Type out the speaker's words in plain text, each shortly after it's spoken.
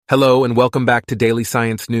Hello and welcome back to Daily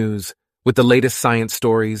Science News with the latest science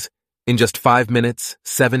stories in just 5 minutes,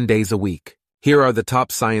 7 days a week. Here are the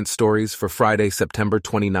top science stories for Friday, September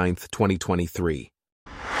 29th, 2023.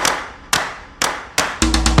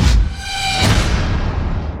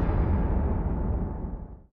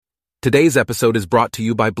 Today's episode is brought to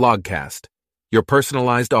you by Blogcast, your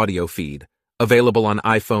personalized audio feed, available on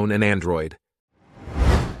iPhone and Android.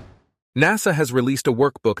 NASA has released a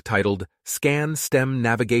workbook titled SCaN STEM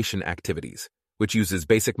Navigation Activities, which uses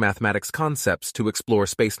basic mathematics concepts to explore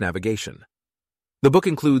space navigation. The book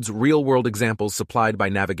includes real-world examples supplied by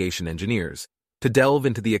navigation engineers to delve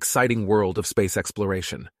into the exciting world of space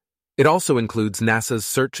exploration. It also includes NASA's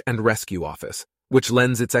Search and Rescue Office, which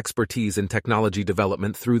lends its expertise in technology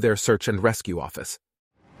development through their Search and Rescue Office.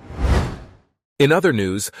 In other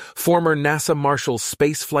news, former NASA Marshall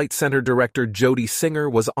Space Flight Center Director Jody Singer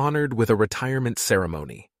was honored with a retirement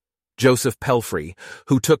ceremony. Joseph Pelfrey,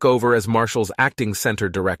 who took over as Marshall's acting center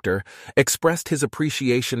director, expressed his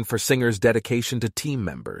appreciation for Singer's dedication to team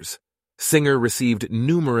members. Singer received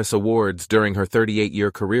numerous awards during her 38-year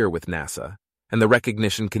career with NASA, and the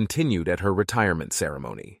recognition continued at her retirement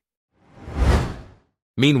ceremony.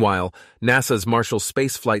 Meanwhile, NASA's Marshall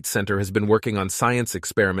Space Flight Center has been working on science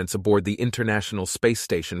experiments aboard the International Space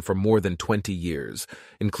Station for more than 20 years,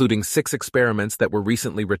 including 6 experiments that were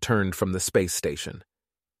recently returned from the space station.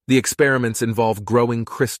 The experiments involve growing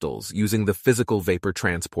crystals using the physical vapor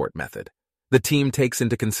transport method. The team takes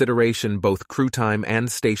into consideration both crew time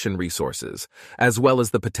and station resources, as well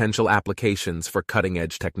as the potential applications for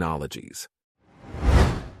cutting-edge technologies.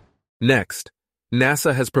 Next,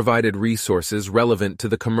 NASA has provided resources relevant to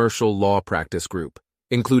the commercial law practice group,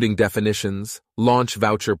 including definitions, launch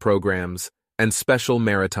voucher programs, and special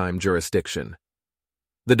maritime jurisdiction.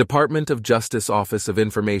 The Department of Justice Office of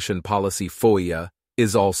Information Policy FOIA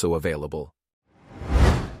is also available.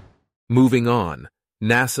 Moving on,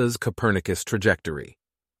 NASA's Copernicus trajectory.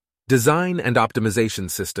 Design and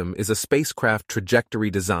Optimization System is a spacecraft trajectory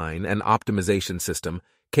design and optimization system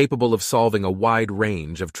capable of solving a wide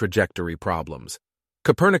range of trajectory problems.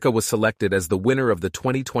 Copernicus was selected as the winner of the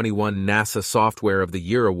 2021 NASA Software of the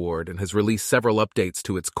Year Award and has released several updates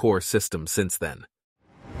to its core system since then.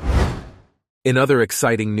 In other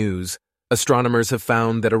exciting news, astronomers have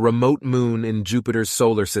found that a remote moon in Jupiter's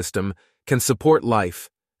solar system can support life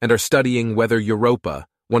and are studying whether Europa,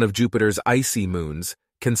 one of Jupiter's icy moons,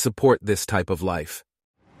 can support this type of life.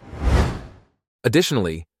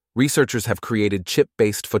 Additionally, researchers have created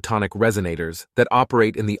chip-based photonic resonators that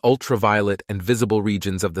operate in the ultraviolet and visible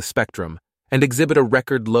regions of the spectrum and exhibit a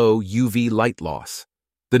record-low UV light loss.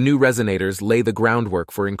 The new resonators lay the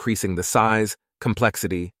groundwork for increasing the size,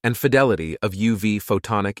 complexity, and fidelity of UV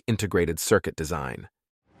photonic integrated circuit design.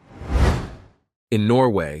 In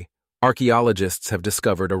Norway, archaeologists have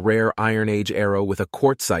discovered a rare Iron Age arrow with a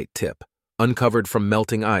quartzite tip, uncovered from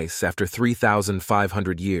melting ice after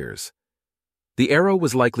 3,500 years. The arrow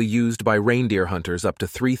was likely used by reindeer hunters up to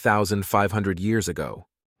 3,500 years ago.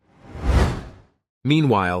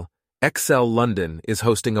 Meanwhile, Excel London is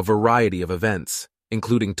hosting a variety of events,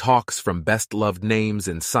 including talks from best-loved names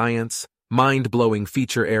in science, mind-blowing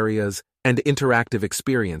feature areas, and interactive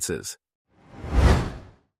experiences.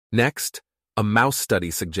 Next, a mouse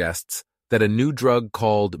study suggests that a new drug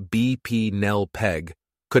called BP-NEL-PEG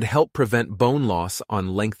could help prevent bone loss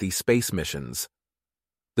on lengthy space missions.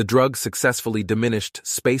 The drug successfully diminished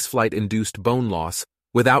spaceflight-induced bone loss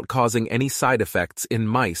without causing any side effects in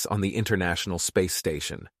mice on the International Space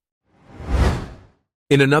Station.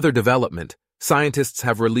 In another development, scientists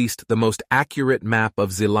have released the most accurate map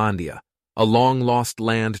of Zealandia, a long-lost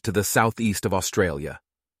land to the southeast of Australia.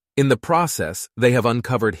 In the process, they have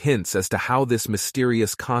uncovered hints as to how this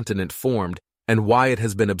mysterious continent formed and why it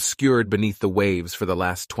has been obscured beneath the waves for the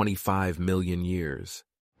last 25 million years.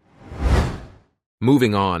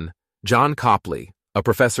 Moving on, John Copley, a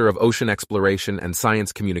professor of ocean exploration and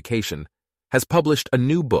science communication, has published a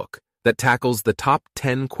new book that tackles the top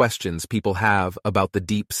 10 questions people have about the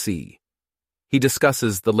deep sea. He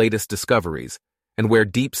discusses the latest discoveries and where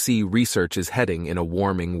deep-sea research is heading in a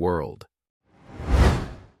warming world.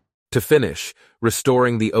 To finish,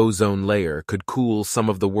 restoring the ozone layer could cool some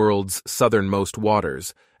of the world's southernmost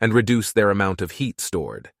waters and reduce their amount of heat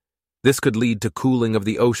stored. This could lead to cooling of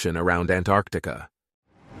the ocean around Antarctica.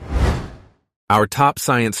 Our top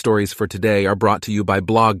science stories for today are brought to you by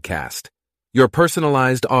Blogcast, your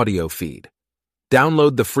personalized audio feed.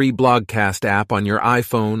 Download the free Blogcast app on your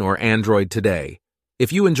iPhone or Android today.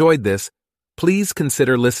 If you enjoyed this, please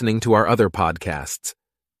consider listening to our other podcasts: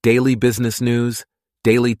 Daily Business News,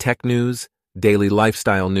 Daily Tech News, Daily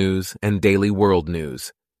Lifestyle News, and Daily World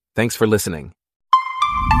News. Thanks for listening.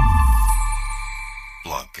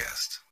 Blogcast.